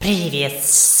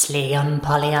Previously on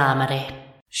Polyamory.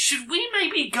 Should we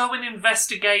maybe go and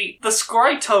investigate the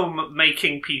Scrytome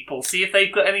making people, see if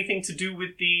they've got anything to do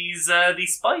with these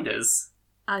spiders?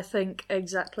 I think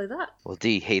exactly that. Well,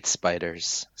 Dee hates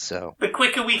spiders, so... The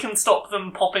quicker we can stop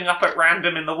them popping up at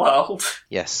random in the world.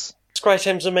 Yes.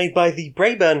 Scrytomes are made by the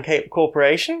Brayburn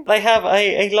Corporation. They have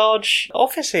a large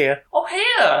office here. Oh,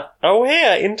 here! Oh,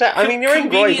 here, I mean, you're in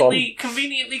Groybon.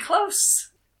 Conveniently close.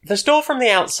 The store from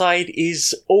the outside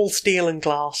is all steel and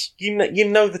glass. You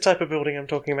know the type of building I'm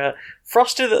talking about.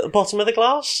 Frosted at the bottom of the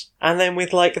glass, and then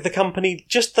with, like, the company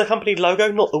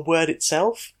logo, not the word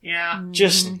itself. Yeah.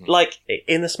 Just, like,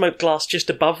 in the smoked glass just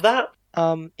above that.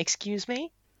 Excuse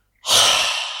me?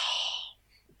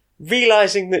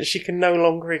 Realising that she can no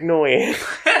longer ignore you.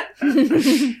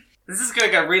 This is going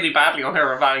to go really badly on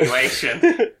her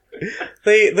evaluation.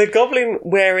 The goblin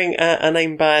wearing a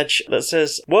name badge that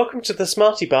says, "Welcome to the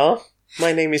Smarty Bar.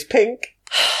 My name is Pink."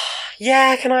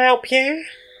 Yeah, can I help you?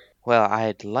 Well,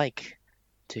 I'd like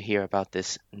to hear about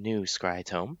this new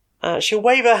Scrytome. She'll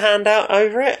wave her hand out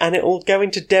over it and it will go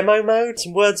into demo mode.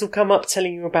 Some words will come up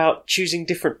telling you about choosing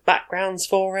different backgrounds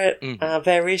for it,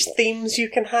 various themes you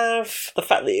can have, the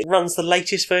fact that it runs the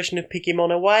latest version of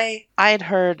Pigimon Away. I had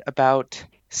heard about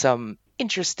some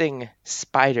interesting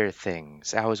spider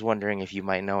things. I was wondering if you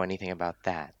might know anything about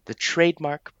that. The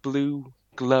trademark blue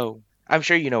glow. I'm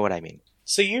sure you know what I mean.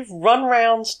 So you've run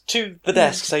round to the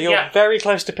desk, so you're very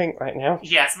close to Pink right now.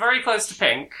 Yes, very close to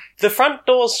Pink. The front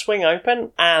doors swing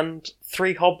open, and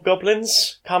 3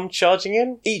 hobgoblins come charging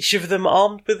in, each of them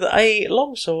armed with a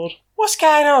longsword. What's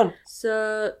going on?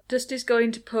 So, Dusty's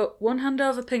going to put one hand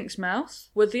over Pink's mouth,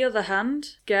 with the other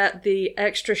hand, get the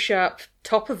extra sharp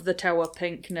top of the tower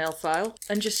Pink nail file,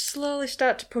 and just slowly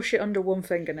start to push it under one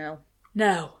fingernail.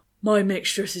 Now, my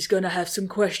mistress is going to have some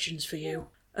questions for you.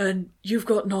 And you've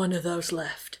got 9 of those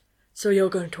left, so you're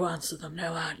going to answer them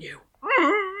now, aren't you?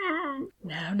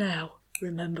 Now,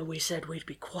 remember we said we'd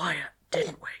be quiet,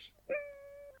 didn't we?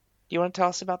 Do you want to tell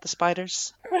us about the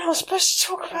spiders? We're not supposed to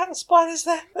talk about the spiders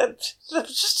there. They're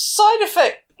just a side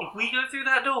effect. If we go through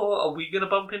that door, are we going to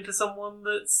bump into someone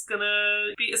that's going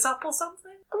to beat us up or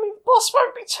something? I mean, boss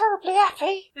won't be terribly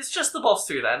happy. It's just the boss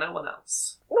through there, no one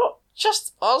else. Not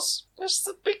just the boss, there's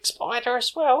the big spider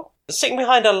as well. Sitting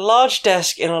behind a large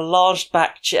desk in a large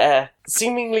back chair,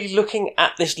 seemingly looking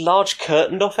at this large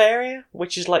curtained off area,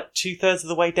 which is like 2/3 of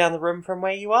the way down the room from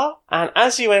where you are. And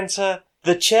as you enter,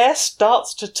 the chair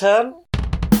starts to turn.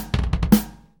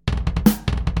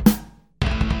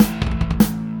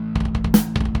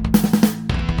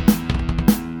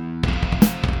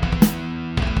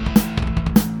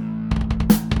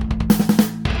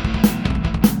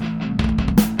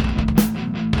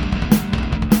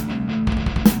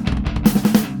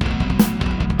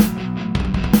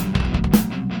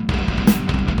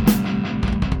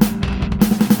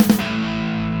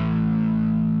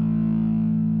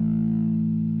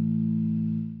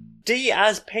 Dee,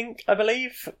 as Pink, I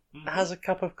believe, has a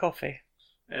cup of coffee.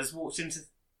 Has walked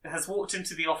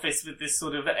into the office with this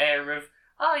sort of air of,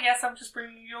 "Oh yes, I'm just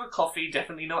bringing you a coffee,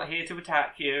 definitely not here to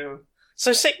attack you."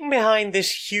 So sitting behind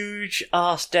this huge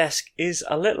ass desk is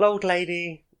a little old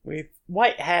lady with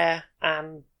white hair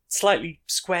and slightly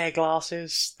square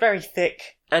glasses, very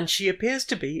thick, and she appears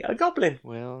to be a goblin.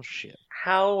 Well, shit.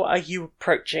 How are you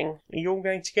approaching? Are you all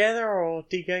going together, or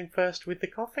Dee going first with the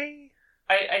coffee?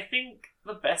 I think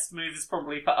the best move is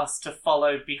probably for us to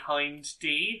follow behind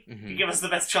Dee to give us the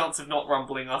best chance of not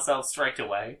rumbling ourselves straight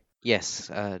away.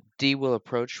 Yes, Dee will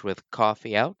approach with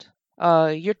coffee out.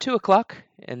 You're 2 o'clock,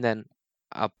 and then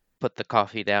I'll put the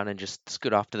coffee down and just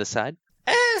scoot off to the side.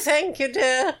 Oh, thank you,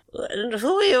 dear. And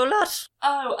who are you lot?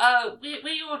 We're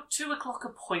your 2 o'clock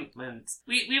appointment.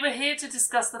 We were here to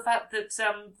discuss the fact that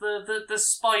the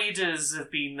spiders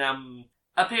have been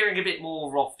appearing a bit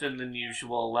more often than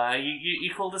usual.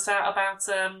 You called us out about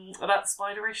the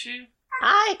spider issue?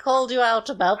 I called you out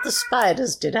about the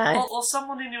spiders, did I? Or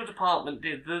someone in your department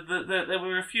did. There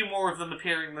were a few more of them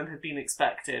appearing than had been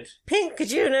expected. Pink,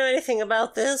 did you know anything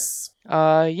about this?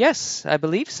 Yes, I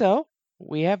believe so.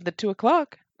 We have the 2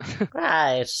 o'clock.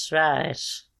 Right.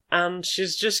 And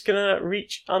she's just gonna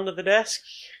reach under the desk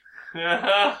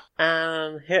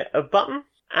and hit a button,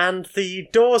 and the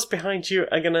doors behind you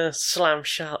are gonna slam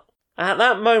shut. At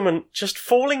that moment, just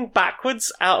falling backwards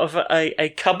out of a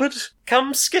cupboard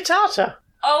comes Skittata.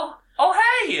 Oh,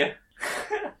 hey!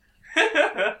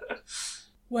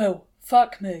 Well,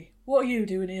 fuck me. What are you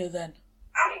doing here then?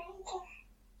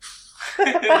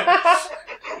 I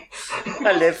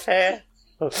live here.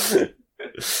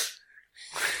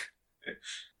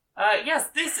 Yes,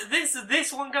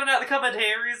 this one going out the cupboard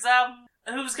here is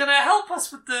who's gonna help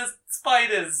us with the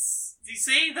spiders? Do you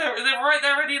see? They're right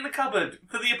there ready in the cupboard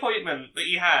for the appointment that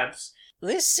you had.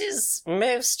 This is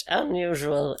most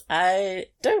unusual.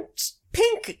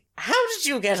 Pink, how did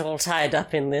you get all tied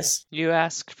up in this? You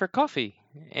asked for coffee,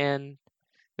 and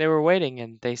they were waiting,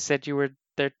 and they said you were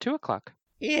there 2 o'clock.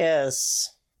 Yes.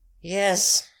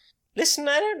 Listen,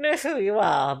 I don't know who you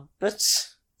are, but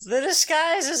the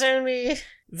disguise is only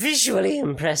visually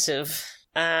impressive.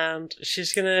 And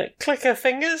she's gonna click her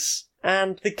fingers,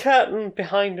 and the curtain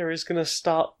behind her is gonna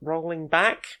start rolling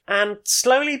back, and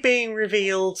slowly being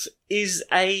revealed is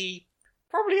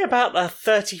probably about a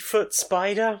 30-foot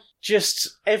spider,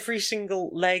 just every single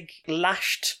leg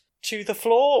lashed to the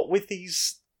floor with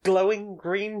these glowing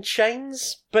green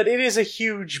chains. But it is a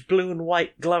huge blue and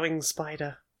white glowing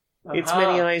spider. Its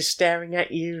many eyes staring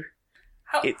at you.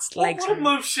 Its legs. What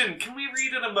emotion? Can we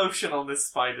read an emotion on this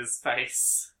spider's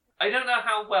face? I don't know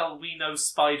how well we know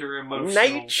spider emotional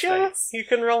Nature? states. You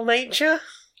can roll nature.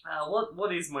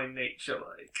 What is my nature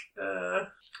like?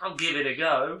 I'll give it a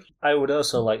go. I would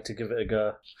also like to give it a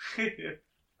go.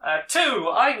 2.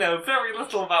 I know very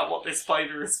little about what this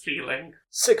spider is feeling.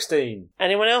 16.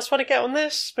 Anyone else want to get on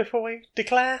this before we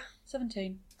declare?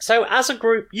 17. So, as a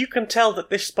group, you can tell that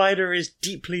this spider is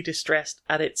deeply distressed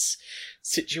at its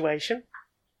situation.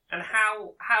 And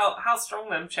how strong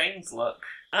them chains look.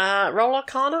 Roll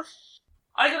Arcana.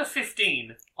 I got a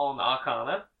 15 on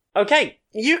Arcana. Okay,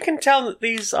 you can tell that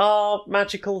these are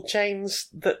magical chains,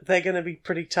 that they're going to be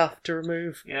pretty tough to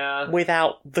remove Yeah.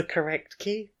 without the correct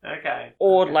key. Okay.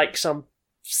 Or, Okay. like, some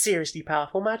seriously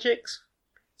powerful magics.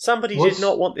 Somebody Was- did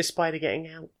not want this spider getting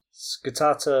out.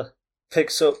 Skatata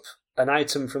picks up an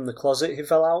item from the closet he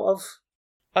fell out of.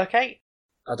 Okay,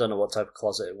 I don't know what type of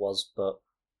closet it was, but...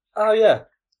 Oh yeah,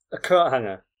 a coat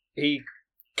hanger. He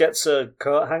gets a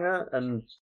coat hanger and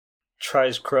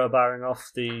tries crowbarring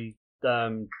off the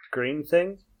green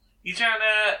thing. You trying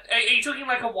to... Are you talking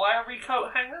like a wiry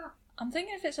coat hanger? I'm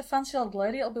thinking if it's a fancy old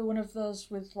lady, it'll be one of those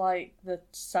with, like, the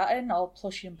satin all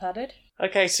plushy and padded.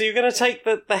 Okay, so you're going to take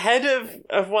the head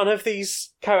of one of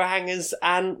these coat hangers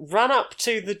and run up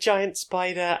to the giant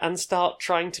spider and start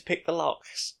trying to pick the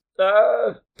locks.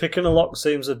 Picking a lock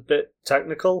seems a bit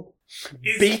technical.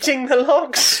 Beating the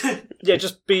locks? Yeah,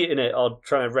 just beating it or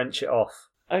trying to wrench it off.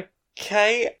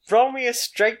 Okay, roll me a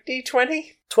straight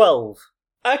d20. 12.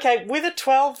 Okay, with a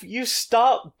 12, you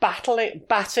start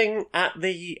batting at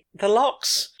the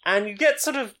locks, and you get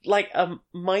sort of like a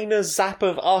minor zap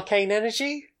of arcane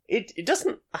energy. It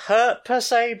doesn't hurt per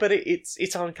se, but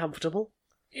it's uncomfortable.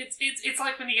 It's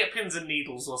like when you get pins and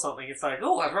needles or something. It's like,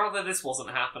 oh, I'd rather this wasn't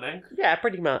happening. Yeah,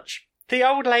 pretty much. The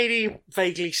old lady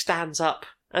vaguely stands up,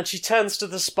 and she turns to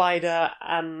the spider,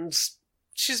 and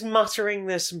she's muttering,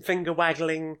 there's some finger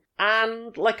waggling,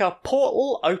 and like a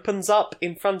portal opens up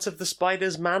in front of the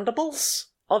spider's mandibles.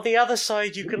 On the other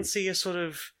side, you can see a sort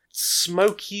of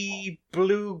smoky,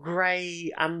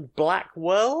 blue-grey and black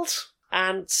world,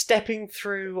 and stepping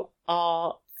through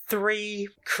are 3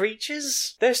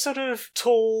 creatures. They're sort of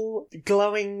tall,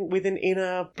 glowing with an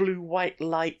inner blue-white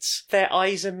light. Their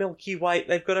eyes are milky white.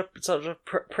 They've got a sort of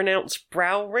pronounced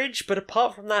brow ridge, but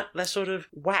apart from that, they're sort of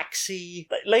waxy.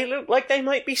 They look like they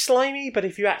might be slimy, but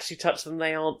if you actually touch them,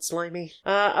 they aren't slimy.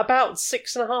 About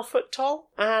 6.5 foot tall.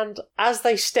 And as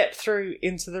they step through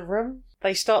into the room,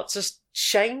 they start to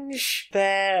change.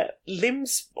 Their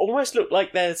limbs almost look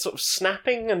like they're sort of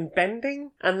snapping and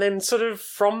bending, and then sort of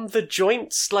from the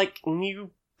joints, like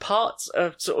new parts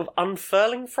are sort of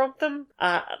unfurling from them.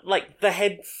 Like the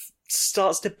head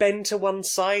starts to bend to one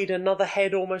side, another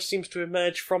head almost seems to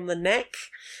emerge from the neck.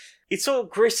 It's all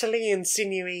gristly and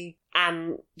sinewy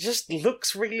and just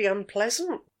looks really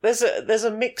unpleasant. There's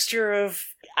a mixture of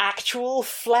actual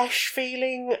flesh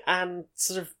feeling and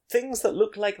sort of things that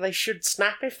look like they should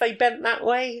snap if they bent that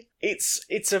way.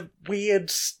 It's a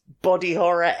weird body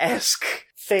horror-esque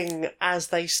thing as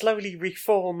they slowly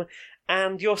reform,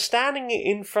 and you're standing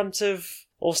in front of,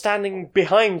 or standing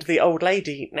behind the old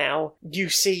lady now. You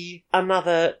see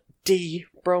another D,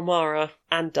 Bromara,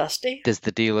 and Dusty. Does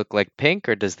the D look like pink,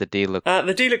 or does the D look...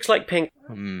 The D looks like pink.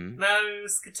 No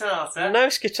Skatata. No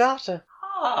Skatata.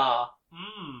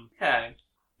 Okay.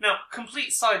 Now,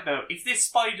 complete side note, if this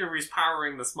spider is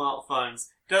powering the smartphones,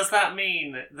 does that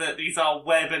mean that these are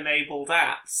web-enabled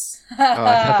apps? Oh, I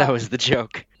thought that was the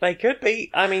joke. They could be.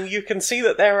 I mean, you can see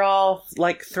that there are,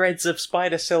 like, threads of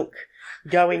spider silk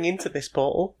going into this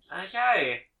portal.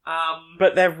 Okay.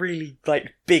 But they're really,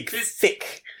 like, big,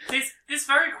 thick. This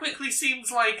very quickly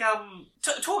seems like,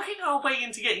 talking our way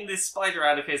into getting this spider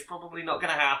out of here is probably not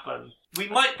going to happen. We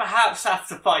might perhaps have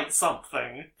to fight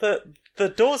something. The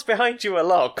doors behind you are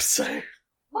locked, so...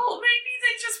 Well, maybe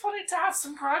they just wanted to have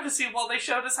some privacy while they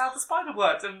showed us how the spider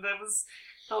worked, and there was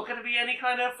not going to be any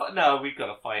kind of... No, we've got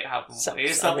to fight, haven't we?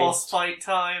 It's a boss fight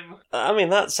time. I mean,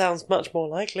 that sounds much more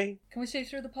likely. Can we see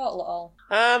through the portal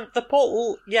at all? The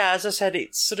portal, yeah, as I said,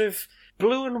 it's sort of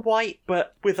blue and white,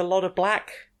 but with a lot of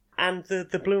black, and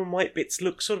the blue and white bits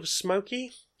look sort of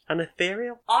smoky and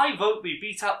ethereal. I vote we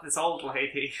beat up this old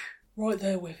lady. Right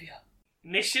there with you.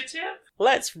 Initiative?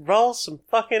 Let's roll some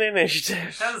fucking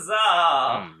initiative. Huzzah!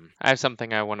 I have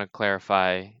something I want to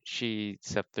clarify. She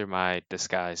stepped through my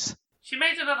disguise. She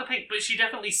made another pink, but she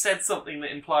definitely said something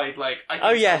that implied, like, I can Oh,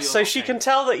 tell yes, you're so not she pink. can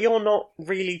tell that you're not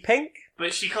really pink.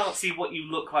 But she can't see what you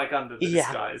look like under the Yeah.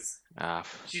 disguise. Ah,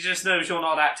 She just knows you're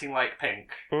not acting like pink.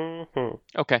 Mm-hmm.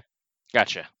 okay.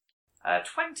 Gotcha.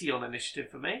 20 on initiative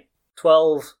for me.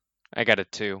 12. I got a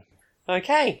 2.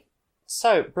 Okay,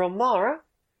 so, Bromara,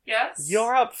 Yes?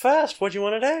 you're up first. What do you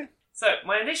want to do? So,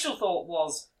 my initial thought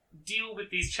was deal with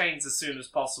these chains as soon as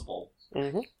possible.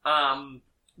 Mm-hmm.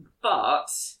 But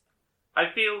I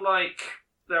feel like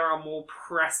there are more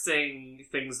pressing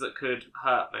things that could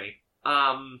hurt me.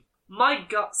 My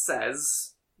gut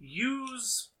says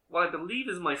use what I believe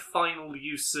is my final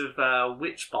use of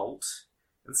Witch Bolt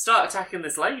and start attacking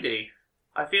this lady.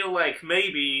 I feel like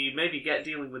maybe get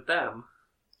dealing with them.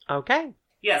 Okay.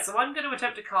 Yeah, so I'm going to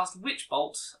attempt to cast Witch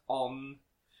Bolt on...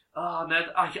 Oh, no,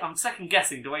 I'm second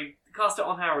guessing. Do I cast it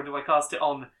on her or do I cast it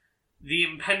on the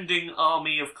impending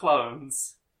army of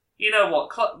clones? You know what?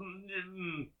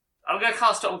 I'm going to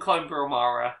cast it on Clone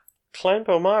Bromara. Clone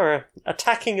Bromara,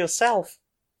 attacking yourself.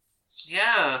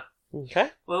 Yeah. Okay.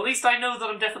 Well, at least I know that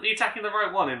I'm definitely attacking the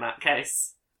right one in that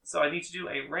case. So I need to do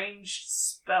a ranged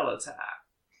spell attack.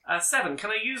 7.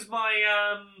 Can I use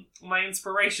my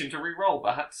inspiration to re-roll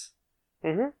that?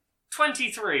 Mm-hmm.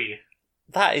 23.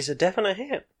 That is a definite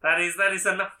hit. That is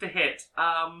enough to hit.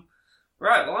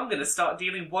 Right, well I'm going to start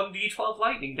dealing 1d12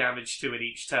 lightning damage to it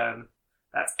each turn.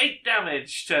 That's 8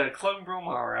 damage to Clone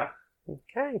Bromara.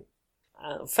 Okay.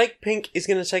 Fake Pink is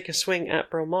going to take a swing at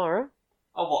Bromara.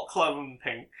 Oh, what? Clone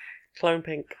Pink? Clone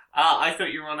Pink. I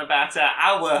thought you were on about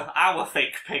our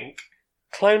fake Pink.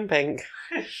 Clone Pink.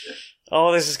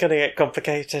 Oh, this is going to get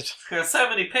complicated. There are so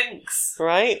many pinks.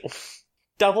 Right?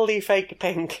 Doubly Fake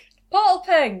Pink. Portal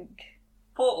Pink!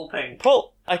 Portal Pink.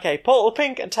 Portal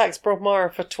Pink attacks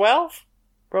Bromara for 12.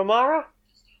 Bromara?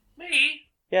 Me?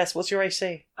 Yes, what's your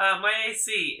AC? My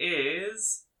AC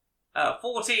is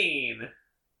 14.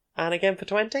 And again for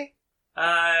 20?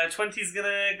 20's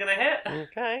gonna hit.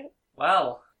 Okay.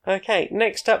 Well, Okay,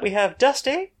 next up we have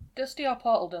Dusty. Dusty or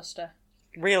Portal Duster?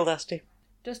 Real Dusty.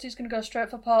 Dusty's going to go straight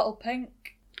for Portal Pink.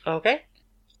 Okay.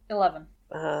 11.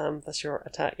 That's your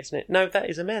attack, isn't it? No, that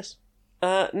is a miss.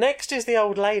 Next is the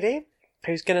old lady,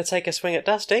 who's going to take a swing at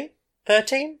Dusty.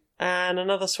 13. And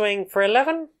another swing for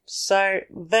 11. So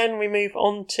then we move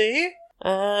on to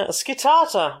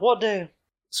Skitata. What do?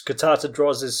 Skatata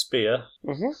draws his spear.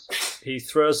 Mm-hmm. He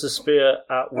throws the spear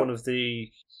at one of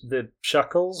the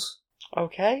shackles.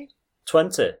 Okay.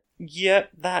 20. Yep,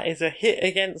 that is a hit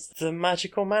against the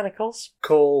magical manacles.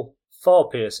 Call 4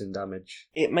 piercing damage.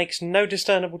 It makes no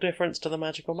discernible difference to the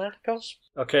magical manacles.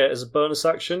 Okay, as a bonus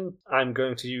action, I'm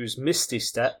going to use Misty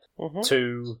Step Mm-hmm.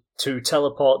 to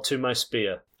teleport to my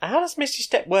spear. How does Misty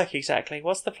Step work exactly?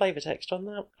 What's the flavour text on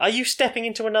that? Are you stepping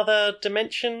into another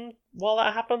dimension while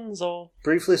that happens, or...?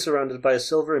 Briefly surrounded by a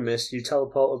silvery mist, you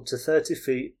teleport up to 30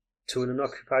 feet to an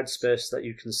unoccupied space that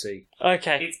you can see.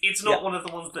 Okay. it's not Yeah. one of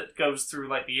the ones that goes through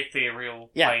like the ethereal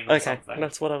Yeah, plane or okay. something.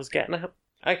 That's what I was getting at.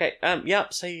 Okay,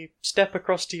 yep, so you step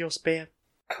across to your spear.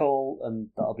 Cool, and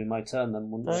that'll be my turn then,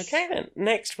 wouldn't it? Okay then.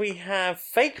 Next we have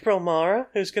Fake Bromara,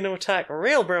 who's going to attack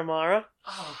Real Bromara.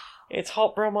 Oh, It's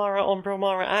Hot Bromara on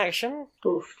Bromara action.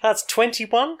 Oof. That's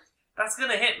 21. that's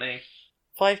gonna hit me.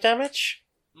 5 damage.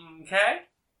 Okay,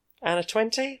 And a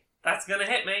 20 that's gonna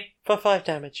hit me. for 5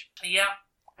 damage. Yeah.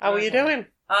 How are you Okay. doing?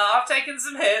 I've taken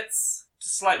some hits.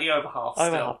 Just slightly over half Oh,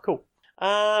 still. well, cool.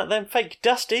 Then Fake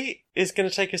Dusty is going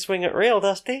to take a swing at Real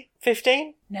Dusty.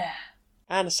 15. Nah.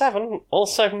 And a 7.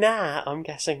 Also nah, I'm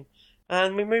guessing.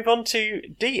 And we move on to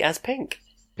D as Pink.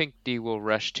 Pink D will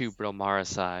rush to Bromara's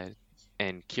side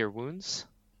and cure wounds.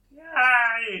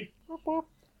 Yay! Whoop, whoop.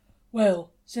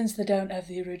 Well, since they don't have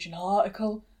the original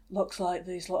article, looks like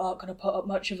these lot aren't going to put up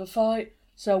much of a fight,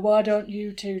 so why don't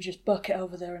you two just bucket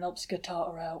over there and help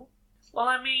Skatata out? Well,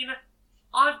 I mean,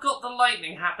 I've got the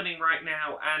lightning happening right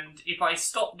now, and if I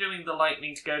stop doing the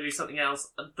lightning to go do something else,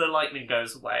 the lightning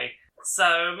goes away.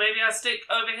 So maybe I stick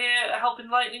over here helping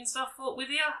lightning stuff with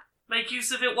you? Make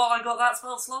use of it while I got that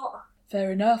spell slot?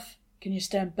 Fair enough. Can you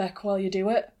stand back while you do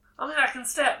it? I mean, I can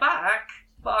step back,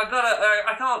 but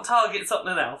I can't target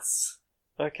something else.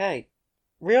 Okay.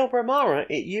 Real Bramara,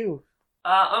 you.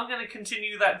 I'm going to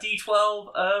continue that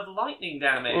D12 of lightning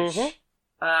damage. Mhm.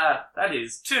 That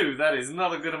is 2. That is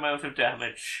not a good amount of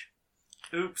damage.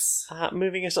 Oops.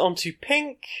 Moving us on to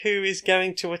Pink, who is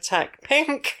going to attack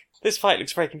Pink. This fight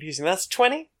looks very confusing. That's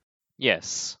 20.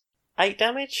 Yes. 8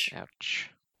 damage. Ouch.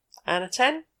 And a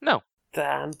 10. No.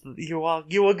 Then you are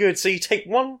good. So you take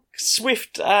one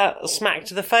swift smack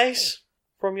to the face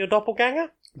from your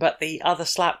doppelganger, but the other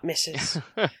slap misses.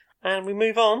 And we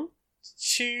move on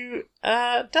to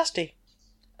Dusty.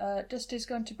 Dusty's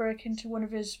going to break into one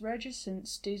of his rages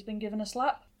since Dee's been given a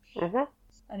slap. Mm-hmm.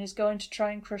 And he's going to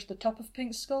try and crush the top of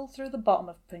Pink's skull through the bottom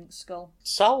of Pink's skull.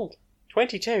 Sold.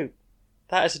 22.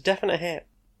 That is a definite hit.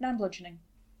 9 bludgeoning.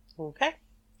 Okay.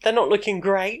 They're not looking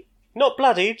great. Not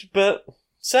bloodied, but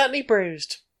certainly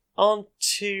bruised. On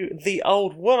to the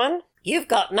old woman. You've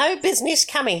got no business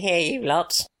coming here, you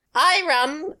lot. I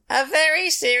run a very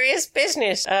serious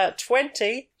business.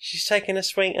 20. She's taking a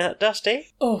swing at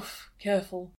Dusty, Oof,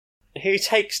 careful. who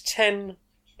takes 10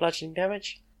 bludgeoning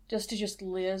damage. Dusty just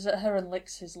leers at her and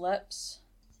licks his lips.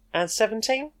 And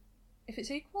 17. If it's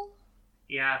equal?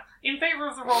 Yeah. In favour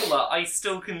of the roller, I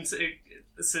still can say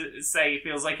it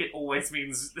feels like it always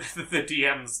means the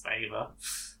DM's favour.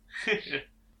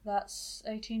 That's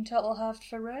 18 total halved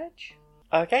for rage.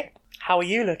 Okay. How are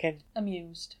you looking?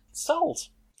 Amused. Sold.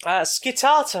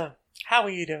 Skitata, how are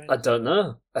you doing? I don't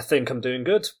know. I think I'm doing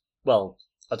good. Well,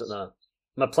 I don't know.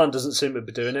 My plan doesn't seem to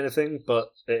be doing anything,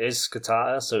 but it is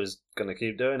Skatata, so he's going to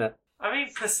keep doing it. I mean,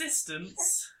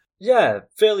 persistence. Yeah,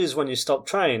 failure's when you stop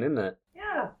trying, isn't it?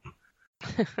 Yeah.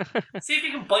 See if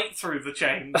you can bite through the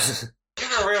chains. Give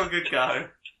it a real good go.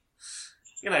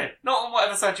 You know, not on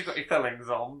whatever side you've got your fillings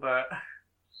on, but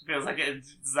it feels like it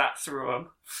zapped through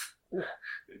them.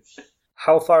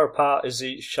 How far apart is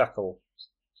each shackle?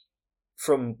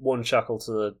 From one shackle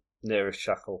to the nearest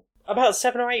shackle. About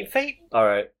 7 or 8 feet.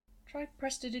 Alright. Try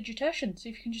prestidigitation, see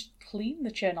if you can just clean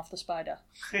the chain off the spider.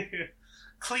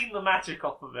 Clean the magic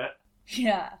off of it.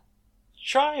 Yeah.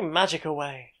 Try magic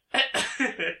away.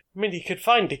 I mean, you could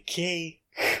find a key.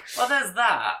 Well, there's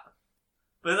that.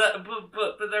 But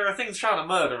there are things trying to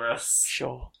murder us.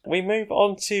 Sure. We move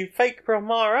on to fake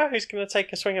Bromara, who's going to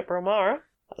take a swing at Bromara.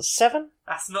 That's 7.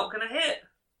 That's not going to hit.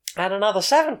 And another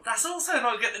 7. That's also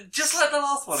not going to... Just like the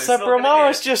last one. So it's not gonna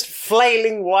Bromara's hit. just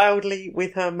flailing wildly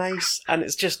with her mace, and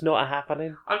it's just not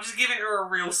happening. I'm just giving her a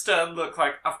real stern look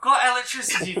like, I've got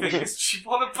electricity fingers. Do you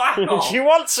want to back off? Do you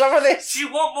want some of this? Do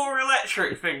you want more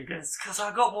electric fingers? Because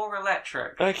I got more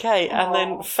electric. Okay, and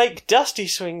then Oh. fake Dusty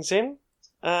swings in.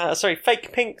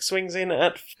 Fake Pink swings in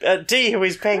at D, who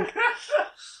is pink.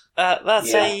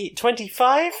 That's a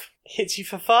 25. Hits you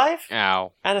for 5.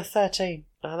 Ow. And a 13.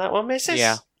 That one misses.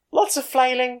 Yeah. Lots of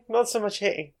flailing, not so much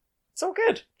hitting. It's all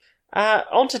good.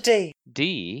 On to D.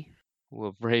 D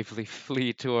will bravely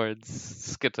flee towards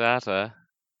Skatata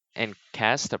and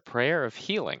cast a prayer of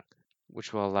healing,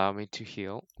 which will allow me to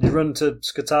heal. You run to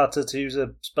Skatata to use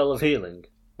a spell of healing.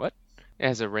 What? It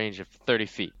has a range of 30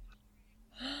 feet.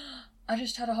 I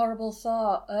just had a horrible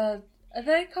thought. Are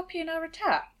they copying our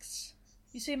attacks?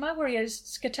 You see, my worry is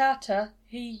Skatata,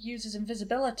 he uses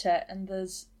invisibility, and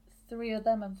there's 3 of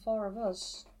them and 4 of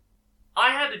us.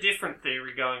 I had a different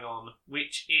theory going on,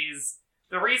 which is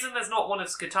the reason there's not one of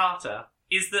Skatata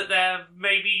is that they're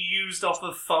maybe used off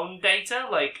of phone data,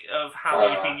 like of how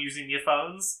you've been using your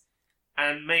phones,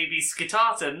 and maybe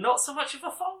Skatata, not so much of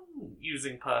a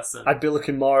phone-using person. I'd be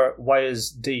looking more at why is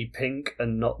D pink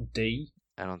and not D.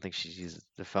 I don't think she uses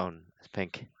the phone as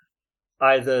pink.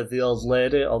 Either the old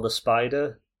lady or the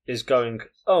spider is going,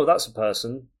 oh, that's a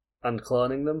person, and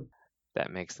cloning them.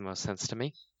 That makes the most sense to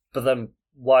me. But then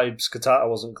why Skatata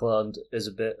wasn't cloned is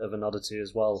a bit of an oddity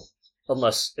as well.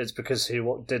 Unless it's because he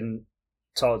didn't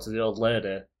talk to the old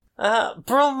lady.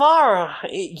 Bromara,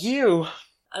 you.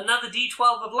 Another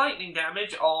D12 of lightning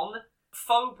damage on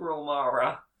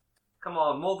Phobrilmara. Come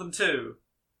on, more than 2.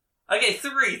 Okay,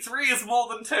 3. 3 is more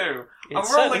than 2. It I'm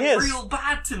certainly rolling is. real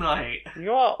bad tonight.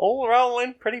 You are all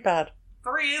rolling pretty bad.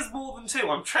 3 is more than 2.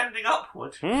 I'm trending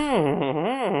upward.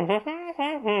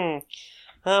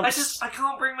 I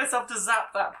can't bring myself to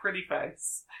zap that pretty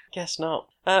face. Guess not.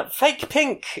 Fake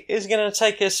Pink is going to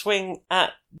take a swing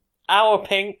at our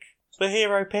Pink, the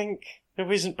hero Pink, who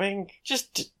isn't Pink.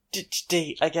 Just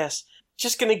D, I guess.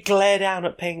 Just going to glare down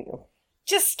at Pink.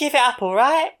 Just give it up,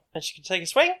 alright? And she can take a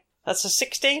swing. That's a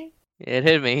 16 It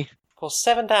hit me. for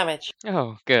 7 damage.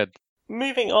 Oh, good.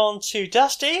 Moving on to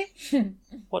Dusty.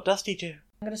 What Dusty do?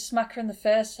 I'm going to smack her in the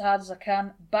face as hard as I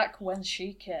can, back whence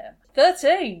she came.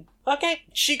 13! Okay,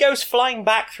 she goes flying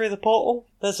back through the portal.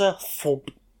 There's a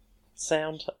thump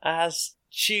sound as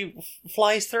she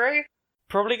flies through.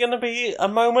 probably going to be a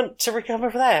moment to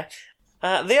recover there.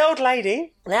 The old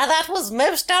lady. Now that was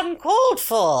most uncalled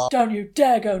for. Don't you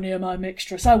dare go near my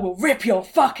mixtress. I will rip your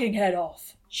fucking head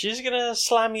off. She's going to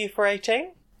slam you for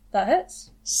 18. That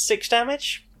hits. 6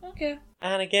 damage. Okay.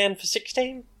 And again for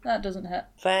 16. That doesn't hit.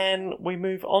 Then we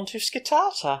move on to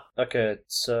Skitata. Okay,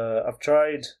 so I've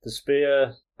tried the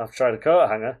spear, I've tried a coat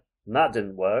hanger, and that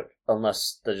didn't work,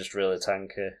 unless they're just really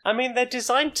tanky. I mean, they're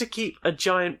designed to keep a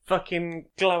giant fucking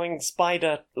glowing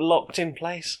spider locked in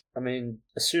place. I mean,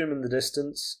 assuming the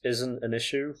distance isn't an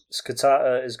issue,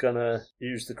 Skitata is gonna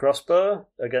use the crossbow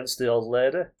against the old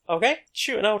lady. Okay,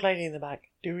 shoot an old lady in the back.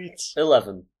 Do it.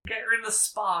 11. Get her in the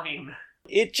spine.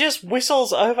 It just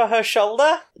whistles over her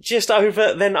shoulder,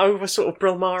 then over sort of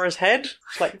Brilmara's head.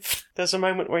 It's like, there's a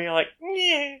moment where you're like,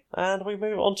 yeah. And we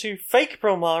move on to fake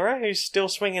Brilmara, who's still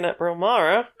swinging at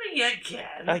Brilmara. Me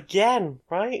again. Again,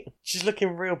 right? She's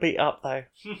looking real beat up, though.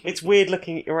 It's weird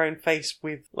looking at your own face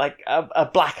with, like, a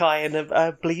black eye and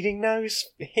a bleeding nose.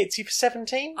 It hits you for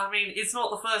 17? I mean, it's not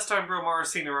the first time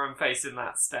Brilmara's seen her own face in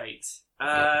that state.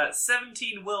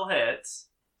 17 will hit.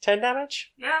 10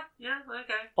 damage? Yeah,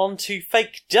 okay. On to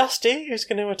fake Dusty, who's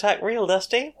going to attack real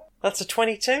Dusty. That's a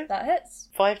 22. That hits.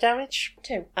 5 damage.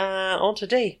 2. And on to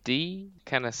D. D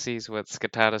kind of sees what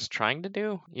Skitata's trying to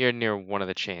do. You're near one of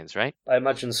the chains, right? I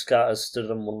imagine Scatter's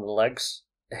stood on one of the legs,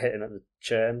 hitting at the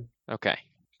chain. Okay.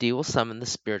 D will summon the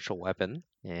spiritual weapon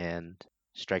and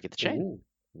strike at the chain Ooh.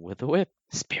 with a whip.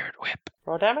 Spirit whip.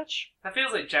 Roll damage. That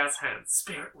feels like jazz hands.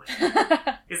 Spirit whip.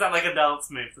 Is that like a dance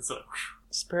move? The sort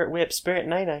Spirit whip, spirit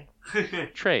nene.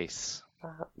 of... Trace.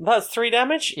 That's 3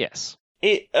 damage. Yes.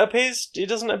 It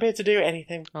doesn't appear to do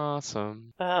anything.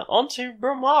 Awesome. On to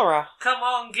Brilmara. Come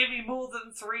on, give me more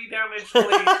than 3 damage,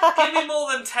 please. Give me more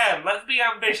than 10. Let's be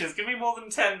ambitious. Give me more than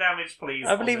 10 damage, please.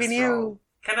 I believe on in this you. roll.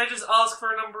 Can I just ask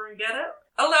for a number and get it?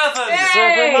 11! So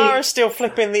Brilmara's still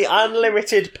flipping the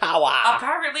unlimited power.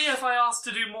 Apparently, if I ask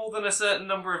to do more than a certain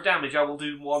number of damage, I will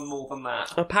do one more than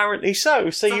that. Apparently so.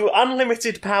 So you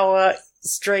unlimited power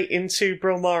straight into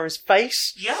Brilmara's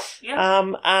face. Yep.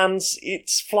 And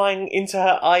it's flying into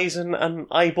her eyes and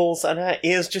eyeballs, and her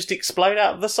ears just explode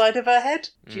out of the side of her head.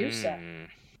 Juicy.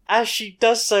 As she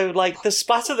does so, like, the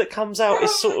splatter that comes out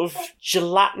is sort of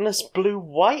gelatinous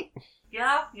blue-white.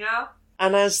 Yeah.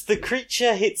 And as the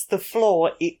creature hits the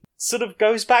floor, it sort of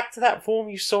goes back to that form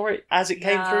you saw it as it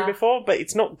came through before, but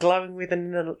it's not glowing with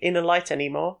an inner light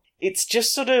anymore. It's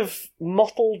just sort of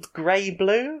mottled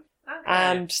grey-blue, Okay.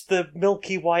 and the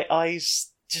milky white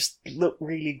eyes just look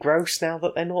really gross now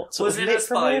that they're not sort Was of it lit a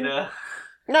from within. spider?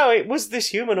 No, it was this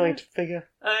humanoid figure.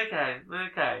 Okay.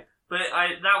 But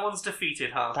that one's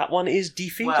defeated, huh? That one is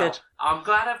defeated. Well, I'm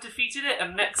glad I've defeated it,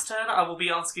 and next turn I will be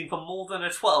asking for more than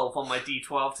a 12 on my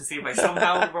d12 to see if I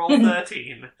somehow roll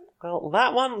 13. Well,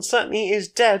 that one certainly is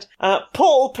dead.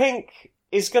 Portal Pink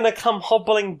is going to come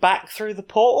hobbling back through the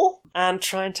portal and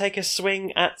try and take a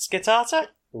swing at Skitata.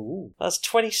 Ooh, That's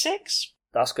 26.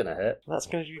 that's gonna hit. That's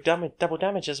going to do double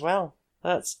damage as well.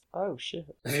 That's... oh, shit.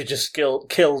 Have you just killed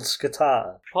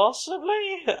Skitata?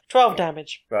 Possibly? 12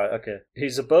 damage. Right, okay.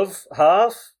 He's above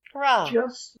half. Hurrah.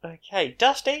 Just. Okay,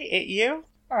 Dusty, it you?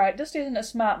 Alright, Dusty isn't a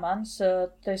smart man,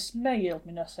 so this may yield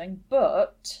me nothing,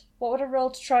 but what would I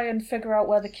roll to try and figure out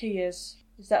where the key is?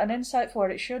 Is that an insight for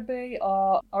what it should be,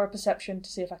 or a perception to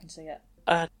see if I can see it?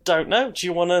 Don't know. Do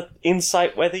you want to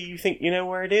insight whether you think you know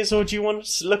where it is, or do you want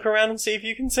to look around and see if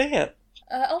you can see it?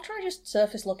 I'll try just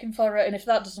surface looking for it, and if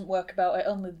that doesn't work about it,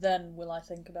 only then will I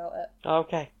think about it.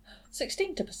 Okay.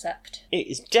 16 to percept. It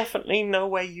is definitely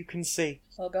nowhere you can see.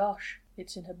 Oh gosh,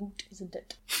 it's in her boot, isn't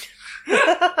it?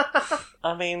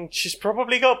 I mean, she's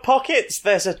probably got pockets.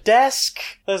 There's a desk.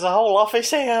 There's a whole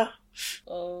office here.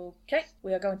 Okay,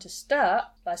 we are going to start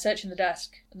by searching the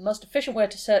desk. And the most efficient way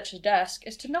to search the desk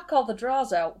is to knock all the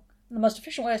drawers out. And the most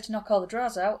efficient way to knock all the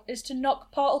drawers out is to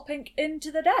knock Portal Pink into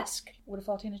the desk. Would a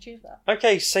 14 achieve that?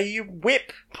 Okay, so you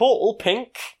whip Portal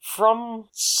Pink from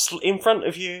in front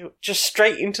of you, just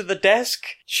straight into the desk.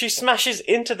 She smashes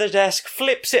into the desk,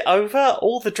 flips it over,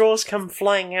 all the drawers come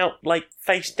flying out, like,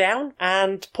 face down,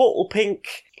 and Portal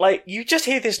Pink, like, you just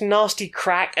hear this nasty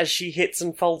crack as she hits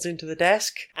and folds into the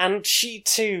desk, and she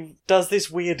too does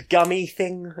this weird gummy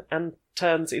thing and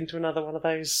turns into another one of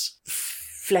those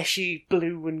fleshy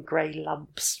blue and grey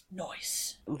lumps.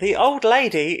 Nice. The old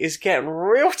lady is getting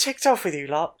real ticked off with you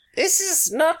lot. This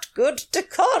is not good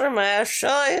decorum, I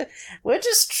assure you. We're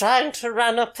just trying to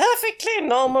run a perfectly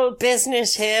normal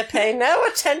business here. Pay no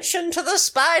attention to the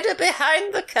spider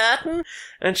behind the curtain.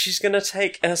 And she's going to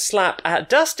take a slap at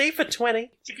Dusty for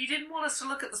 20. If you didn't want us to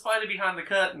look at the spider behind the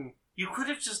curtain, You could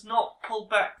have just not pulled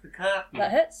back the curtain.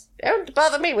 That hits. Don't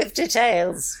bother me with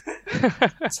details.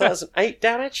 So that's an 8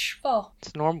 damage. 4.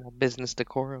 It's normal business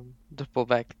decorum to pull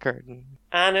back the curtain.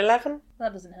 And 11.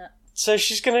 That doesn't hit. So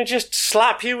she's going to just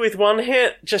slap you with one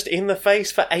hit, just in the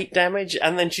face for 8 damage,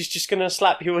 and then she's just going to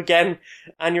slap you again,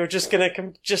 and you're just going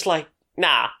to just like,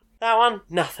 nah, that one,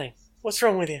 nothing. What's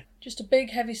wrong with you? Just a big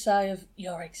heavy sigh of,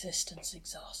 your existence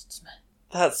exhausts me.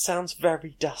 That sounds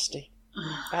very dusty.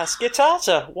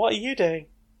 Skittata, what are you doing?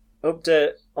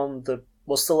 Update on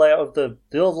what's the layout of the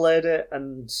old lady,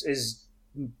 and is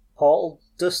Portal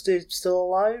Dusty still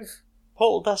alive?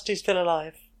 Portal Dusty's still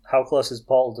alive. How close is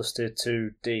Portal Dusty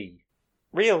to D?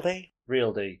 Real D.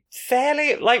 Real D.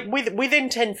 Fairly, like, within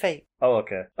 10 feet. Oh,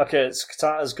 okay. Okay,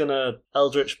 Skittata's gonna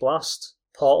Eldritch Blast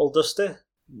Portal Dusty.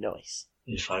 Nice.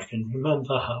 If I can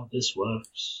remember how this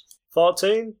works.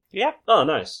 14? Yep. Oh,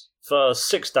 nice. For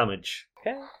 6 damage.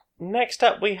 Okay. Next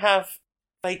up we have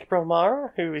fake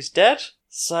Bromara, who is dead.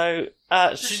 So,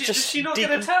 Does she's she not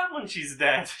get a turn when she's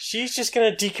dead? She's just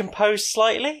going to decompose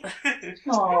slightly.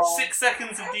 6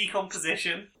 seconds of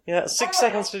decomposition. Yeah, 6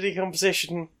 seconds for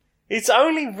decomposition. It's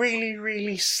only really,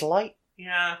 really slight,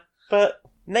 Yeah. but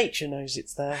nature knows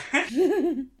it's there.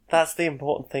 That's the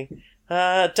important thing.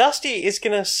 Dusty is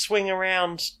going to swing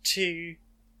around to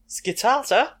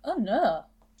Skittata Oh no.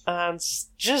 and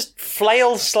just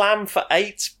flail slam for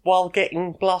 8 while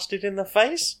getting blasted in the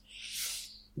face.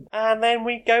 And then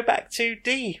we go back to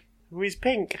D, who is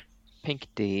pink. Pink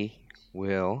D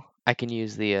will... I can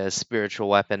use the spiritual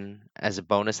weapon as a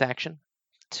bonus action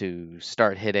to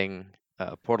start hitting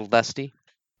Portal Dusty,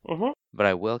 Mm-hmm. but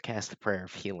I will cast the Prayer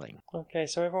of Healing. Okay,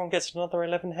 so everyone gets another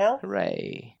 11 health.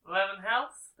 Hooray. 11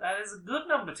 health? That is a good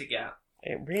number to get.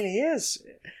 It really is.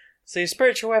 So your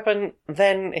spiritual weapon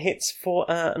then hits for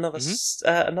another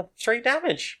 3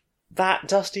 damage. That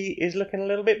Dusty is looking a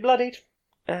little bit bloodied.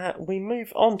 We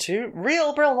move on to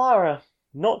real Brilmara,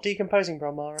 not decomposing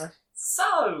Brilmara.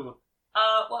 So,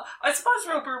 well, I suppose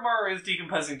Real Brumara is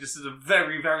decomposing just at a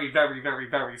very, very, very, very,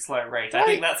 very slow rate. I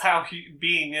think that's how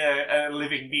being a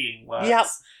living being works. Yep.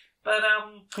 But,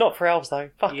 Not for elves though.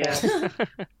 Fuck elves.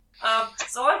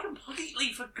 so I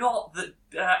completely forgot that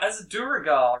as a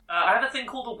Duragar, I have a thing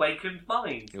called Awakened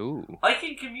Mind. Ooh. I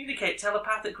can communicate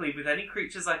telepathically with any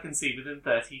creatures I can see within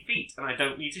 30 feet, and I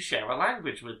don't need to share a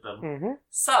language with them. Mm-hmm.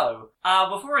 So,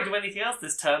 before I do anything else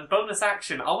this turn, bonus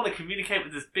action, I want to communicate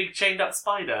with this big chained up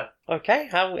spider. Okay,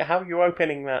 how are you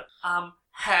opening that?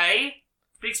 Hey,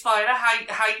 big spider,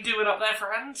 how you doing up there,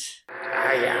 friend?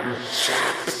 I am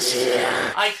trapped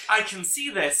here. I can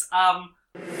see this,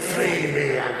 Free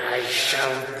me and I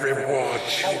shall reward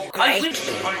you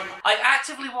I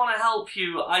actively want to help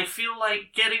you. I feel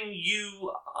like getting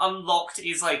you unlocked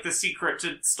is like the secret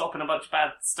to stopping a bunch of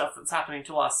bad stuff that's happening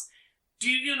to us. Do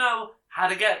you know how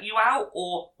to get you out,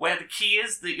 or where the key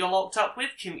is that you're locked up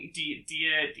with? Can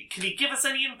you give us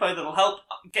any info that'll help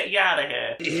get you out of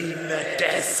here? In the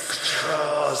desk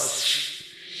drawers.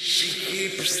 She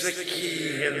keeps the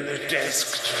key in the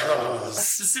desk A drawers.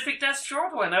 specific desk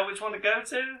drawer? Do I know which one to go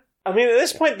to? I mean, at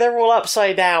this point, they're all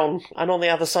upside down and on the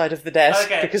other side of the desk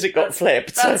Okay, because it got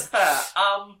flipped. That's So. fair.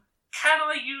 Can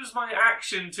I use my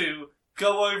action to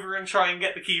go over and try and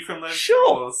get the key from those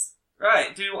Sure. drawers?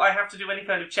 Right, do I have to do any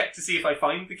kind of check to see if I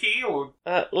find the key, or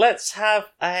Let's have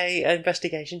a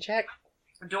investigation check.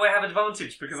 do I have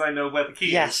advantage because I know where the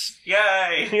key Yes. is?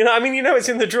 Yay! You know it's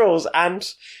in the drawers,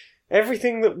 and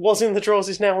everything that was in the drawers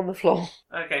is now on the floor.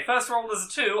 Okay, first roll is a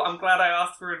 2. I'm glad I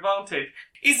asked for advantage.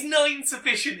 Is 9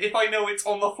 sufficient if I know it's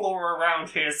on the floor around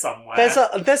here somewhere?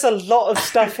 There's a lot of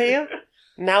stuff here.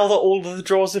 Now that all of the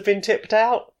drawers have been tipped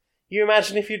out, you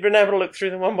imagine if you'd been able to look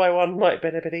through them one by one, might have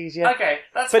been a bit easier. Okay,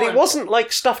 that's But fine. it wasn't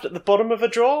like stuffed at the bottom of a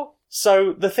drawer,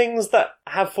 so the things that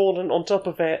have fallen on top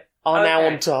of it are now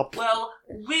Okay. on top. Well,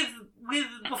 with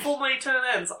before my turn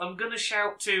ends, I'm gonna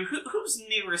shout to who's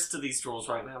nearest to these drawers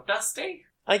right now. Dusty.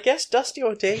 I guess Dusty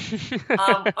or D.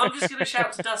 I'm just gonna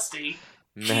shout to Dusty.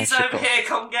 He's over Magical. here.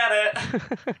 Come get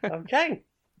it. Okay.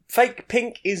 Fake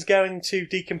Pink is going to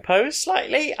decompose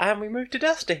slightly, and we move to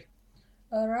Dusty.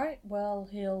 Alright, well,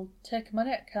 he'll take a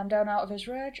minute, calm down out of his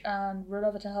rage, and run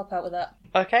over to help out with that.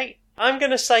 Okay, I'm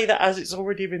going to say that as it's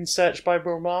already been searched by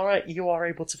Bromara, you are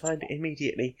able to find it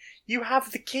immediately. You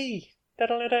have the key.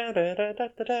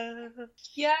 Da-da-da-da-da-da-da-da.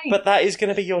 Yay! But that is going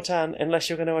to be your turn, unless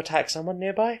you're going to attack someone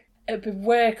nearby. It'd be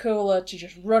way cooler to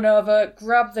just run over,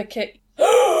 grab the key.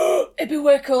 It'd be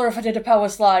way cooler if I did a power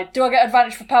slide. Do I get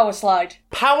advantage for power slide?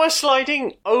 Power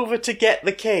sliding over to get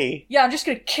the key. Yeah, I'm just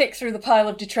gonna kick through the pile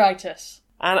of detritus.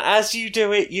 And as you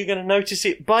do it, you're going to notice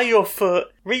it by your foot,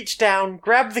 reach down,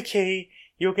 grab the key,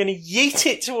 you're going to yeet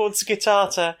it towards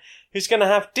Skittata. who's going to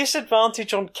have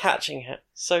disadvantage on catching it.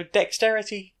 So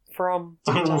dexterity from...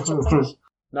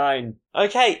 9.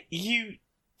 Okay, you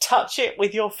touch it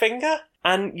with your finger,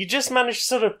 and you just manage to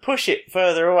sort of push it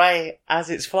further away as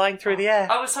it's flying through the air.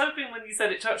 I was hoping when you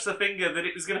said it touched the finger that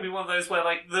it was going to be one of those where,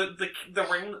 like, the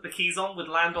ring that the key's on would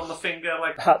land on the finger,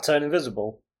 like Hat turn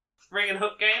invisible. ring and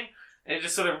hook game, and it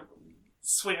just sort of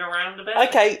swing around a bit.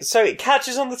 Okay, so it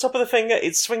catches on the top of the finger,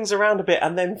 it swings around a bit,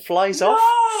 and then flies off.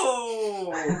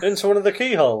 No! Into one of the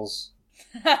keyholes.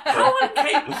 How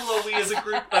incapable are we as a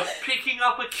group of picking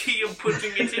up a key and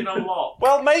putting it in a lock?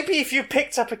 Well, maybe if you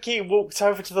picked up a key, walked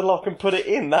over to the lock and put it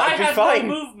in, that'd be I had fine.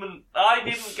 no movement. I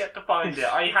didn't get to find it.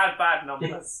 I had bad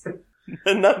numbers.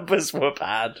 The numbers were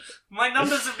bad. My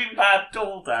numbers have been bad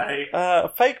all day.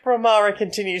 Fake Bromara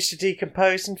continues to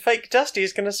decompose, and Fake Dusty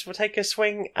is going to take a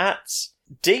swing at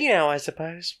D now, I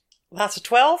suppose. That's a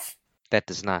 12, That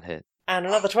does not hit. and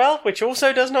another 12, which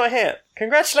also does not hit.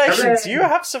 Congratulations, Hooray! you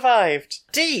have survived.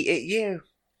 D, it you.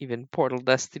 Even Portal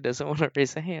Dusty doesn't want to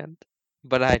raise a hand.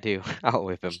 But I do. I'll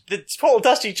whip him. The Portal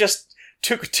Dusty just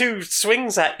took 2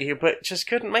 swings at you, but just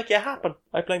couldn't make it happen.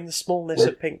 I blame the smallness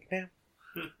of Pink now.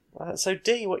 So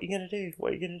D, what are you going to do?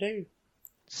 What are you going to do?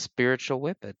 Spiritual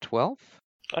Whip at 12.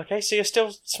 Okay, so you're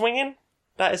still swinging?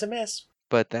 That is a miss.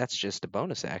 But that's just a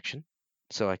bonus action.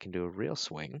 So I can do a real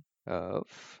swing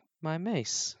of my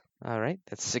mace. Alright,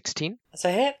 that's 16. That's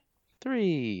a hit.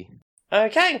 3.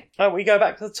 Okay, we go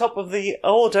back to the top of the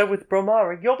order with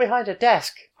Bromara. You're behind a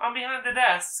desk. I'm behind the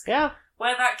desk. Yeah.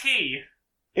 Where that key?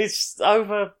 It's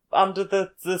over under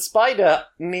the spider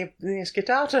near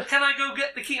Skittata. Can I go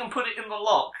get the key and put it in the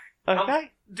lock? Okay,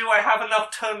 Do I have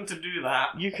enough turn to do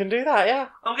that? you can do that, yeah.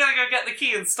 I'm gonna go get the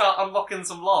key and start unlocking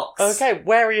some locks. Okay,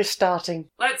 where are you starting?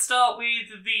 Let's start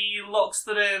with the locks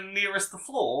that are nearest the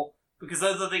floor, because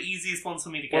those are the easiest ones for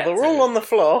me to Well, get they're all on the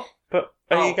floor, but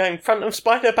are you Oh. going front of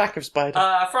spider, back of spider?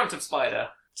 Front of spider.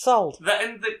 Sold. The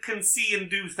end that can see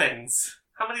and do things.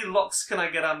 How many locks can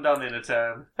I get undone in a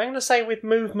turn? I'm going to say with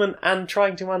movement and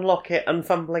trying to unlock it and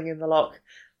fumbling in the lock,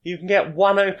 you can get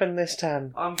 1 open this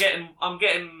turn. While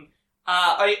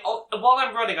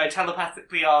I'm running, I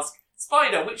telepathically ask,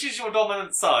 Spider, which is your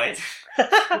dominant side?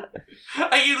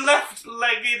 Are you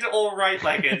left-legged or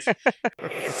right-legged?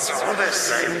 It's all the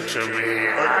same to me.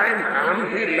 I'm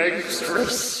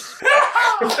ambidextrous.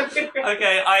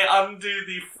 Okay, I undo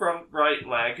the front right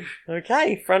leg.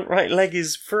 Okay, front right leg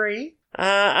is free.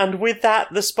 And with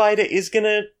that, the spider is going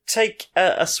to take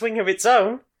a swing of its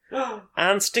own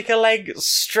and stick a leg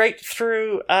straight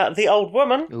through the old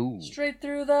woman. Ooh. Straight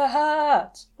through the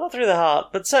heart. Not through the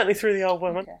heart, but certainly through the old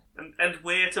woman. Okay. And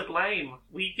we're to blame.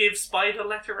 We give Spider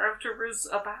Letter Outerers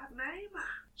a bad name?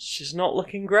 She's not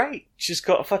looking great. She's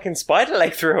got a fucking spider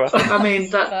leg through her. I mean,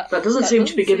 that doesn't seem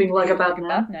to be giving like a bad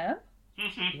name. name.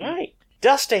 Right.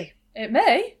 Dusty, It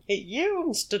may. it you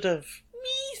instead of...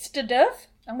 Mr. Duff.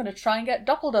 I'm going to try and get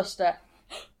Doppelduster.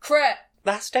 Crit.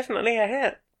 That's definitely a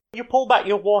hit. You pull back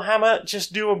your warhammer,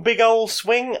 just do a big old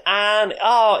swing, and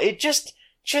it just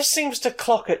seems to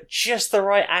clock at just the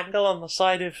right angle on the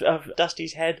side of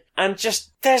Dusty's head, and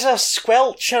just there's a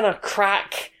squelch and a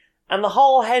crack, and the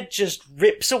whole head just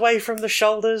rips away from the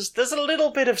shoulders. There's a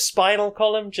little bit of spinal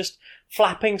column just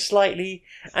flapping slightly,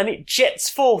 and it jets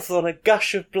forth on a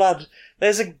gush of blood.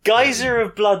 There's a geyser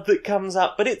of blood that comes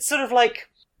up, but it's sort of like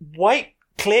white,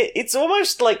 clear. It's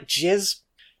almost like jizz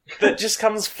that just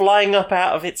comes flying up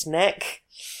out of its neck.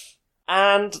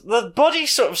 And the body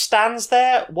sort of stands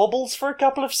there, wobbles for a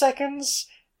couple of seconds.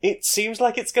 It seems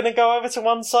like it's going to go over to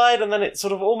one side, and then it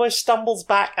sort of almost stumbles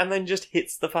back and then just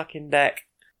hits the fucking deck.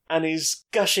 And is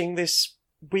gushing this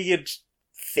weird,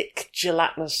 thick,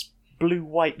 gelatinous,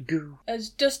 blue-white goo. As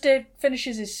Dusty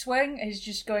finishes his swing, he's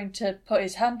just going to put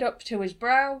his hand up to his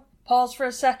brow, pause for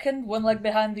a second, one leg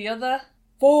behind the other.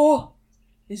 4?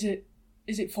 Is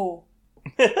it 4?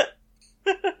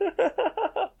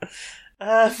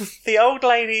 The old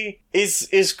lady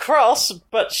is cross,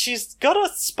 but she's got a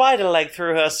spider leg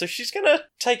through her, so she's gonna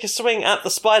take a swing at the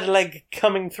spider leg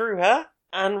coming through her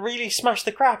and really smash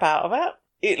the crap out of it.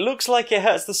 It looks like it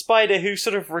hurts the spider, who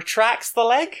sort of retracts the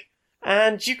leg,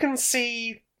 and you can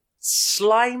see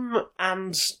slime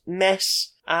and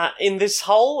mess in this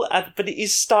hole, but it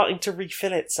is starting to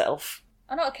refill itself.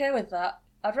 I'm not okay with that.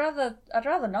 I'd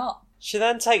rather not. She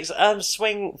then takes a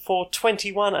swing for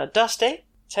 21 at Dusty.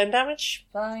 10 damage.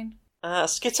 Fine.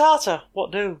 Skittata,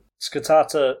 what do?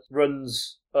 Skittata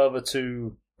runs over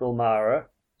to Bulmara,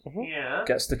 Yeah.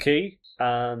 gets the key,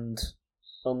 and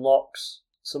unlocks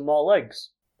some more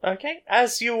legs. Okay,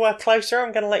 as you are closer,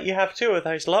 I'm going to let you have 2 of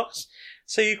those locks.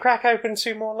 So you crack open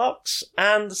 2 more locks,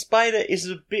 and the spider is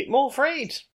a bit more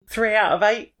freed. 3 out of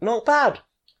 8, not bad.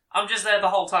 I'm just there the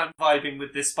whole time vibing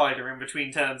with this spider in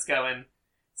between turns going,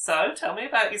 so, tell me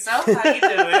about yourself, how you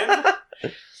doing?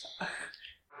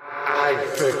 I'm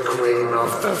the queen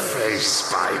of the face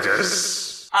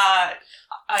spiders.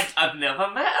 I've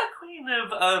never met a queen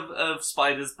of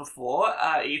spiders before.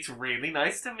 It's really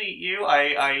nice to meet you.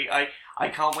 I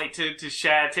can't wait to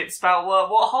share tips about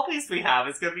what hobbies we have.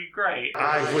 It's going to be great.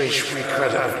 I wish we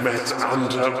could have met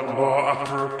under more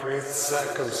appropriate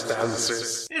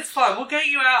circumstances. It's fine. We'll get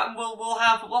you out and we'll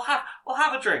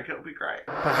have a drink. It'll be great.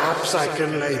 Perhaps I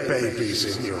can lay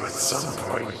babies in you at some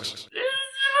point. We'll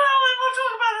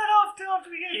talk about that after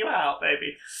we get you out,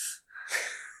 baby.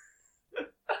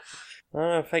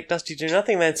 Oh, fake Dusty do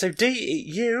nothing then. So D,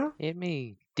 you? It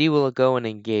me. Dee will go and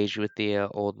engage with the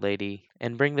old lady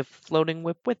and bring the floating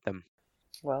whip with them.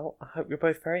 Well, I hope you're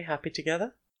both very happy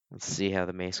together. Let's see how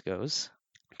the mace goes.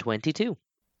 22.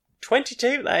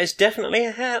 22, that is definitely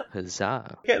a hit.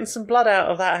 Huzzah. Getting some blood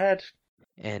out of that head.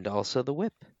 And also the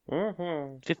whip.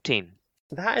 15.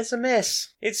 That is a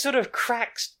miss. It sort of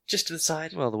cracks just to the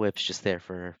side. Well, the whip's just there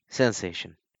for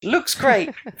sensation. Looks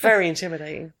great. Very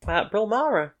intimidating.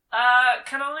 Brilmara.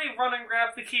 Can I run and grab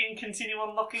the key and continue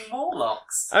unlocking more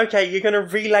locks? Okay, you're going to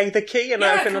relay the key and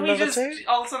open can we another just two?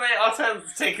 alternate our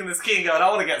turns taking this key and going, I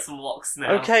want to get some locks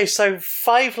now. Okay, so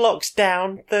 5 locks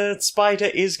down, the spider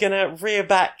is going to rear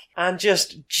back and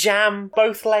just jam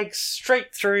both legs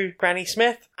straight through Granny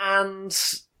Smith, and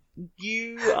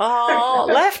you are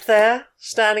left there,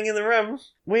 standing in the room,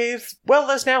 with, well,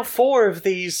 there's now 4 of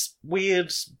these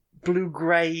weird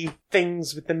blue-grey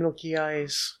things with the milky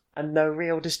eyes. And no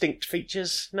real distinct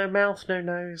features. No mouth, no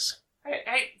nose.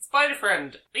 Hey, spider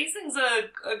friend, these things are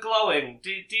glowing. Do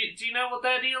you know what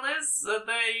their deal is? Are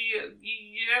they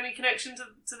any connection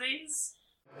to these?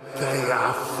 They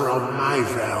are from my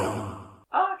realm.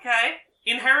 Oh, okay.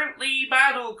 Inherently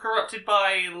bad or corrupted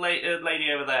by lady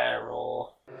over there,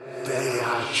 or? They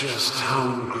are just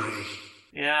hungry.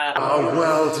 Yeah. Our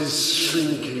world is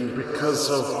shrinking because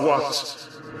of what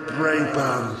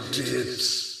Brayburn did.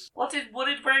 What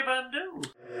did Brayburn do?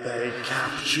 They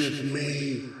captured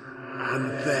me, and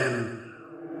then,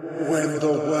 when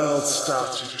the world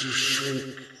started to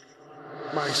shrink,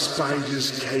 my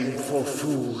spiders came for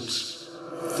food.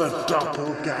 The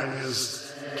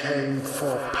doppelgangers came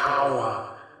for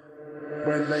power.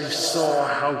 When they saw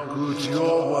how good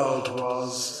your world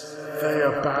was, they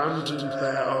abandoned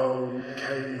their own,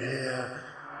 came here,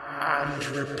 and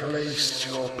replaced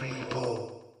your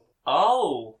people.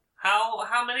 Oh.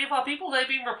 How many of our people they've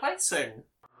been replacing?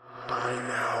 By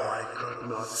now I could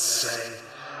not say.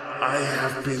 I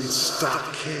have been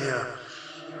stuck here,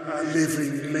 a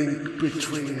living link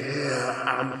between here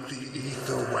and the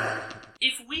ether web.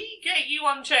 If we get you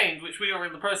unchained, which we are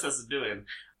in the process of doing,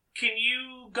 can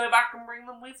you go back and bring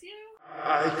them with you?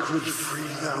 I could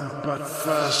free them, but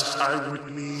first I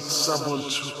would need someone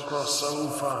to cross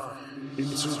over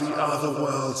into the other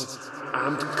world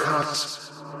and cut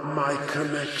my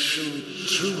connection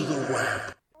to the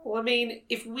web. Well, I mean,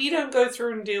 if we don't go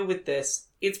through and deal with this,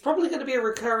 it's probably going to be a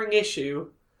recurring issue.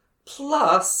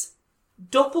 Plus,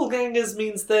 doppelgangers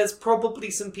means there's probably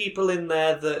some people in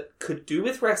there that could do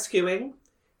with rescuing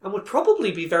and would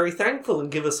probably be very thankful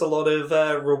and give us a lot of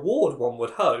reward, one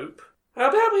would hope. How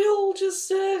about we all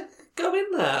just go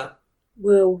in there?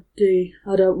 Well, Dee,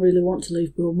 I don't really want to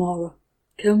leave Bromara.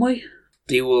 Can we?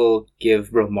 Dee will give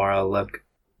Bromara a look.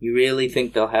 You really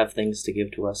think they'll have things to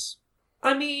give to us?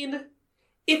 I mean,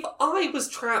 if I was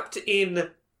trapped in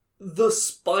the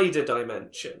spider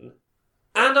dimension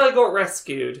and I got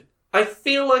rescued, I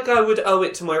feel like I would owe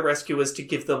it to my rescuers to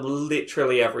give them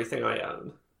literally everything I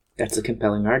own. That's a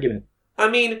compelling argument. I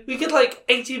mean, we could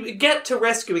get to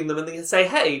rescuing them and then say,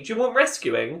 hey, do you want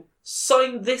rescuing?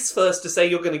 Sign this first to say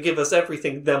you're going to give us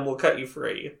everything, then we'll cut you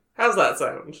free. How's that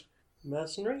sound?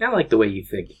 Mercenary? I like the way you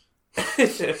think.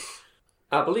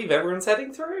 I believe everyone's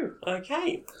heading through.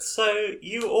 Okay, so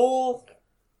you all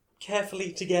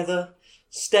carefully together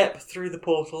step through the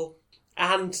portal,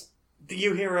 and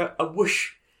you hear a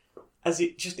whoosh as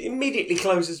it just immediately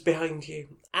closes behind you.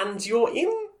 And you're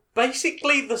in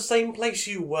basically the same place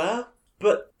you were,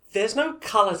 but there's no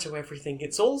colour to everything.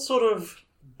 It's all sort of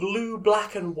blue,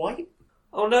 black and white.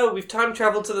 Oh no, we've time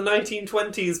travelled to the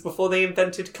 1920s before they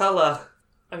invented colour.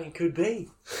 I mean, could be.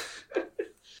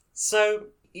 So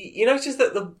you notice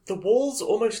that the walls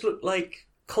almost look like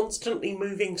constantly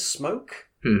moving smoke.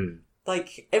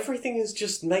 Like everything is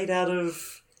just made out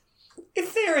of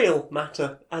ethereal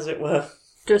matter, as it were.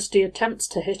 Dusty attempts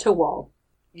to hit a wall.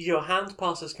 Your hand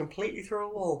passes completely through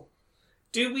a wall.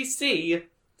 Do we see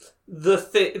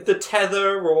the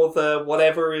tether or the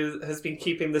whatever has been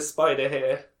keeping the spider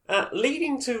here?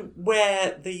 Leading to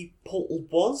where the portal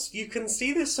was, you can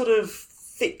see this sort of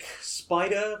thick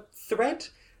spider thread.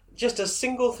 Just a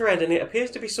single thread, and it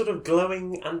appears to be sort of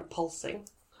glowing and pulsing.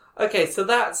 Okay, so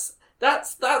that's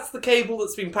the cable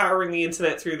that's been powering the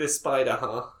internet through this spider,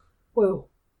 huh? Well,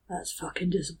 that's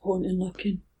fucking disappointing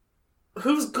looking.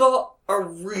 Who's got a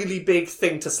really big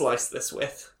thing to slice this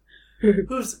with?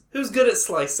 Who's good at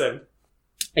slicing?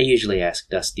 I usually ask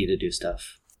Dusty to do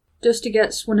stuff. Dusty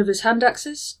gets one of his hand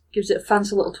axes, gives it a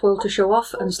fancy little twirl to show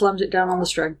off, and slams it down on the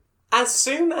string. As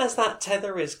soon as that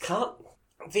tether is cut,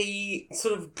 the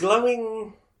sort of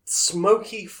glowing,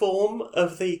 smoky form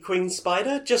of the queen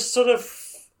spider just sort of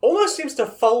almost seems to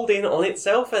fold in on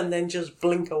itself and then just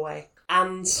blink away.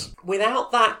 And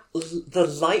without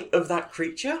the light of that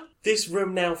creature, this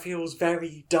room now feels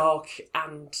very dark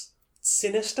and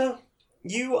sinister.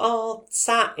 You are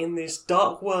sat in this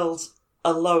dark world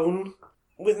alone,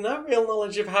 with no real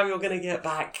knowledge of how you're going to get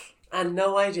back, and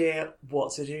no idea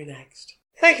what to do next.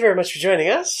 Thank you very much for joining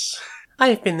us. I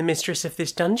have been the mistress of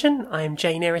this dungeon. I am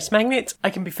Jane Eris Magnet.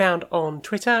 I can be found on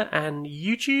Twitter and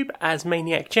YouTube as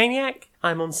Maniac Janiac.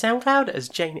 I'm on SoundCloud as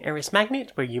Jane Eris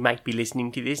Magnet, where you might be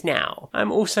listening to this now.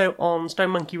 I'm also on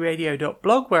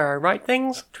stonemonkeyradio.blog, where I write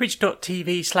things,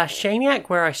 twitch.tv/Janiac,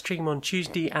 where I stream on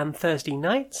Tuesday and Thursday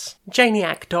nights,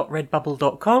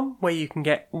 janiac.redbubble.com, where you can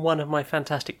get one of my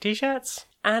fantastic t-shirts,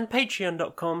 and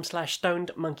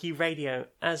patreon.com/stonedmonkeyradio.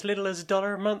 As little as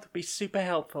 $1 a month would be super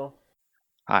helpful.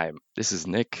 Hi, this is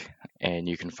Nick, and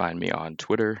you can find me on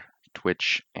Twitter,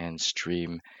 Twitch, and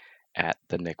stream at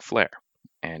the Nick Flair.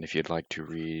 And if you'd like to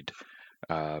read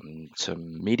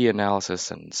some media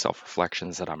analysis and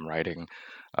self-reflections that I'm writing,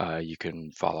 you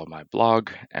can follow my blog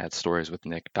at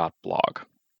storieswithnick.blog.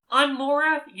 I'm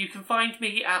Laura. You can find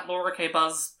me at Laura K.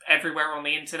 Buzz everywhere on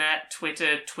the internet.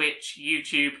 Twitter, Twitch,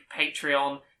 YouTube,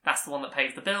 Patreon. That's the one that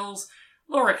pays the bills.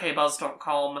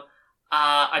 LauraKBuzz.com.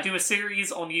 I do a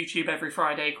series on YouTube every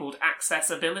Friday called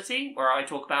Accessibility, where I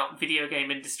talk about video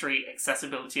game industry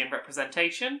accessibility and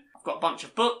representation. I've got a bunch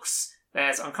of books.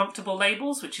 There's Uncomfortable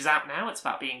Labels, which is out now. It's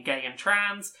about being gay and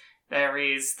trans. There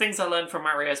is Things I Learned from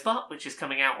Mario's Butt, which is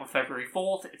coming out on February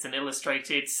 4th. It's an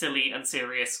illustrated, silly and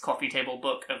serious coffee table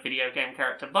book of video game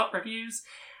character butt reviews.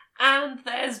 And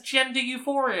there's Gender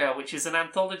Euphoria, which is an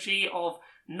anthology of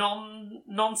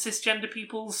non-cisgender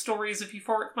people's stories of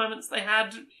euphoric moments they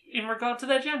had in regard to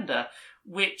their gender,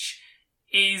 which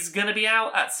is going to be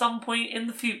out at some point in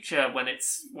the future when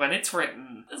it's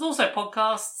written. There's also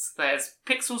podcasts. There's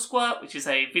Pixel Squirt, which is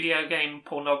a video game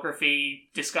pornography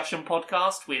discussion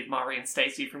podcast with Mari and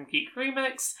Stacey from Geek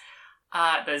Remix.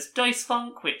 There's Dice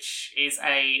Funk, which is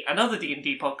another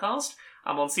D&D podcast.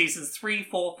 I'm on seasons 3,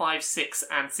 4, 5, 6,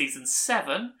 and season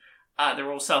 7. They're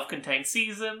all self-contained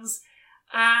seasons.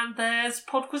 And there's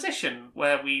Podquisition,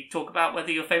 where we talk about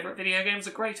whether your favourite video games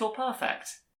are great or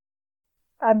perfect.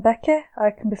 I'm Becky.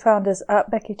 I can be found as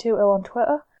 @Becky2ill on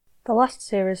Twitter. The last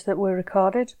series that we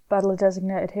recorded, Badly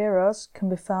Designated Heroes, can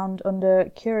be found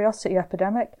under Curiosity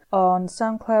Epidemic on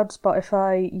SoundCloud,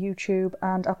 Spotify, YouTube,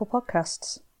 and Apple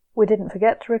Podcasts. We didn't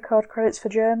forget to record credits for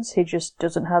James, he just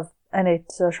doesn't have any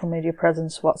social media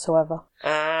presence whatsoever.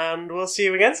 And we'll see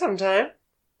you again sometime.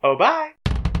 Oh, bye!